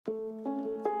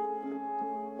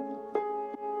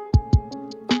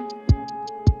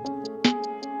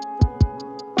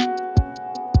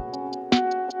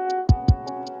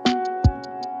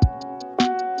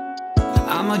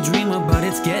a dreamer, but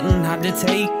it's getting hard to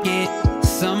take it.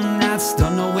 Some nights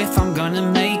don't know if I'm gonna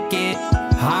make it.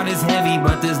 Heart is heavy,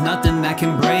 but there's nothing that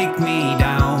can break me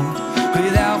down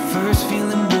without first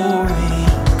feeling boring.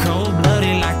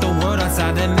 Cold-blooded like the world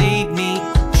outside that made me.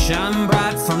 Shine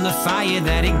bright from the fire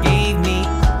that it gave me.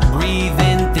 Breathe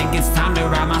in, think it's time to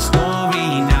write my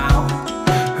story now.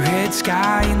 Red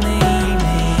sky in the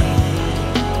evening,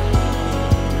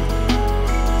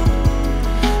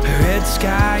 red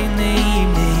sky in the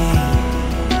evening,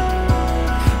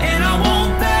 and I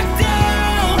won't back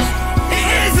down. It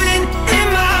isn't in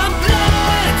my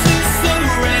blood to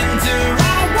surrender.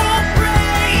 I won't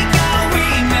break. I'll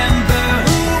remember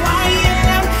who I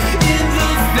am in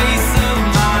the face of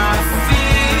my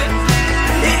fear.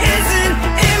 It isn't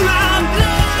in my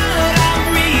blood. I'm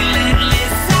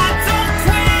relentless. I don't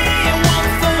quit.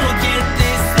 Won't forget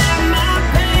this. That my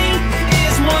pain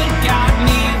is what got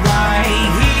me right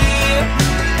here.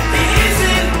 It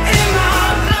isn't in my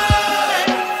blood.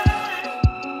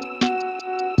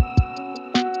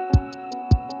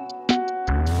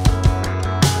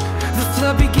 The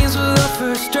flood begins with the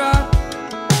first drop,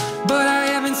 but I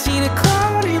haven't seen it clear.